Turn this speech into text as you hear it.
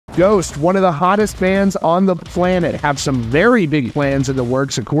Ghost, one of the hottest bands on the planet, have some very big plans in the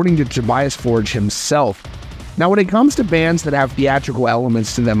works, according to Tobias Forge himself. Now, when it comes to bands that have theatrical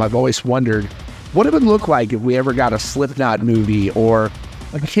elements to them, I've always wondered, what it would look like if we ever got a Slipknot movie or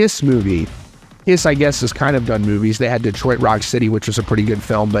a Kiss movie. Kiss, I guess, has kind of done movies. They had Detroit Rock City, which was a pretty good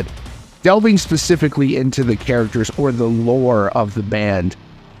film, but delving specifically into the characters or the lore of the band.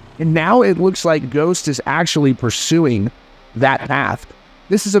 And now it looks like Ghost is actually pursuing that path.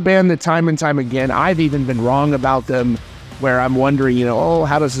 This is a band that time and time again, I've even been wrong about them, where I'm wondering, oh,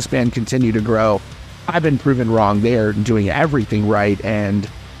 how does this band continue to grow? I've been proven wrong. They are doing everything right, and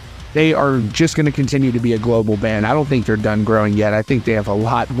they are just going to continue to be a global band. I don't think they're done growing yet. I think they have a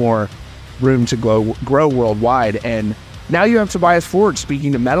lot more room to grow worldwide. And now you have Tobias Forge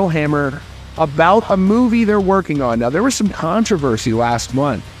speaking to Metal Hammer about a movie they're working on. Now, there was some controversy last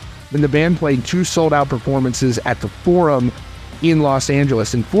month when the band played 2 sold-out performances at the Forum in Los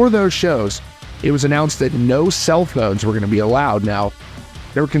Angeles. And for those shows, it was announced that no cell phones were going to be allowed. Now,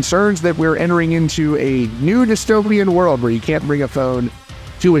 there were concerns that we're entering into a new dystopian world where you can't bring a phone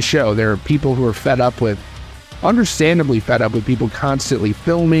to a show. There are people who are understandably fed up with people constantly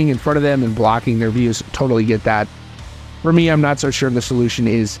filming in front of them and blocking their views. Totally get that. For me, I'm not so sure the solution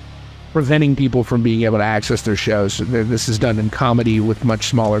is preventing people from being able to access their shows. This is done in comedy with much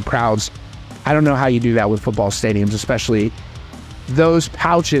smaller crowds. I don't know how you do that with football stadiums, especially those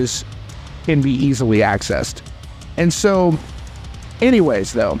pouches can be easily accessed. And so,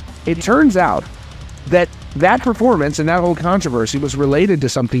 anyways, though, it turns out that performance and that whole controversy was related to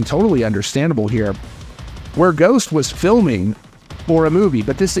something totally understandable here, where Ghost was filming for a movie.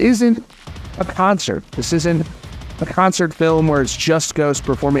 But this isn't a concert. This isn't a concert film where it's just Ghost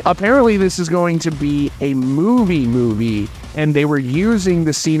performing. Apparently, this is going to be a movie, and they were using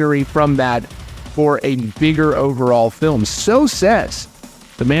the scenery from that for a bigger overall film. So says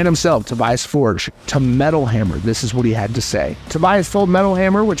the man himself, Tobias Forge, to Metal Hammer. This is what he had to say. Tobias told Metal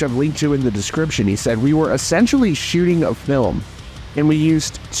Hammer, which I've linked to in the description, he said, "We were essentially shooting a film, and we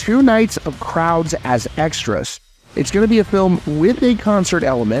used 2 nights of crowds as extras. It's going to be a film with a concert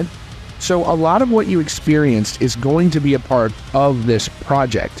element, so a lot of what you experienced is going to be a part of this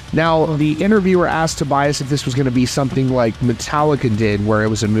project." Now, the interviewer asked Tobias if this was going to be something like Metallica did, where it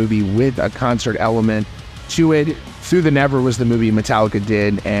was a movie with a concert element to it. Through the Never was the movie Metallica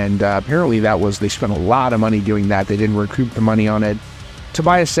did, and apparently they spent a lot of money doing that. They didn't recoup the money on it.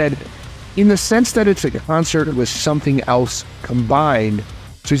 Tobias said, in the sense that it's a concert with something else combined,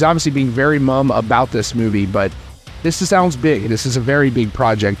 so he's obviously being very mum about this movie, but this sounds big. This is a very big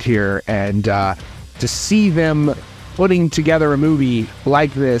project here, and to see them putting together a movie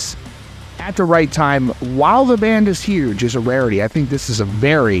like this at the right time while the band is huge is a rarity. I think this is a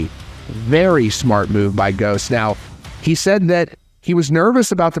very, very smart move by Ghost. Now, he said that he was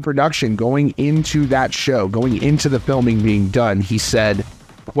nervous about the production going into that show, going into the filming being done. He said,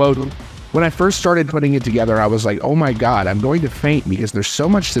 quote, "When I first started putting it together, I was like, oh my God, I'm going to faint because there's so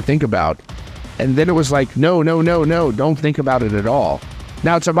much to think about. And then it was like, no, don't think about it at all."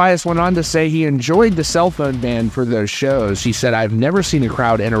 Now, Tobias went on to say he enjoyed the cell phone ban for those shows. He said, "I've never seen a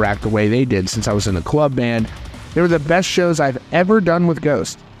crowd interact the way they did since I was in a club band. They were the best shows I've ever done with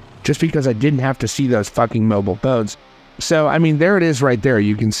Ghost, just because I didn't have to see those fucking mobile phones." So, I mean, there it is right there.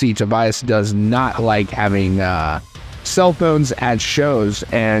 You can see Tobias does not like having cell phones at shows.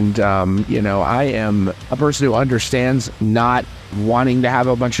 And, I am a person who understands not wanting to have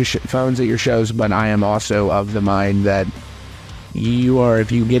a bunch of phones at your shows, but I am also of the mind that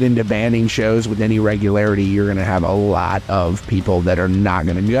if you get into banning shows with any regularity, you're going to have a lot of people that are not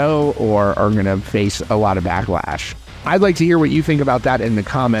going to go or are going to face a lot of backlash. I'd like to hear what you think about that in the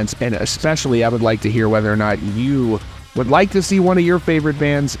comments, and especially I would like to hear whether or not you would like to see one of your favorite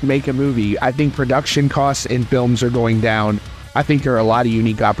bands make a movie. I think production costs in films are going down. I think there are a lot of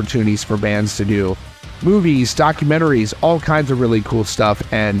unique opportunities for bands to do movies, documentaries, all kinds of really cool stuff,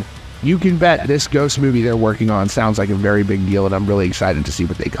 and you can bet this Ghost movie they're working on sounds like a very big deal, and I'm really excited to see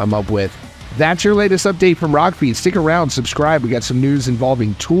what they come up with. That's your latest update from Rockfeed. Stick around, subscribe. We got some news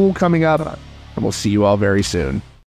involving Tool coming up, and we'll see you all very soon.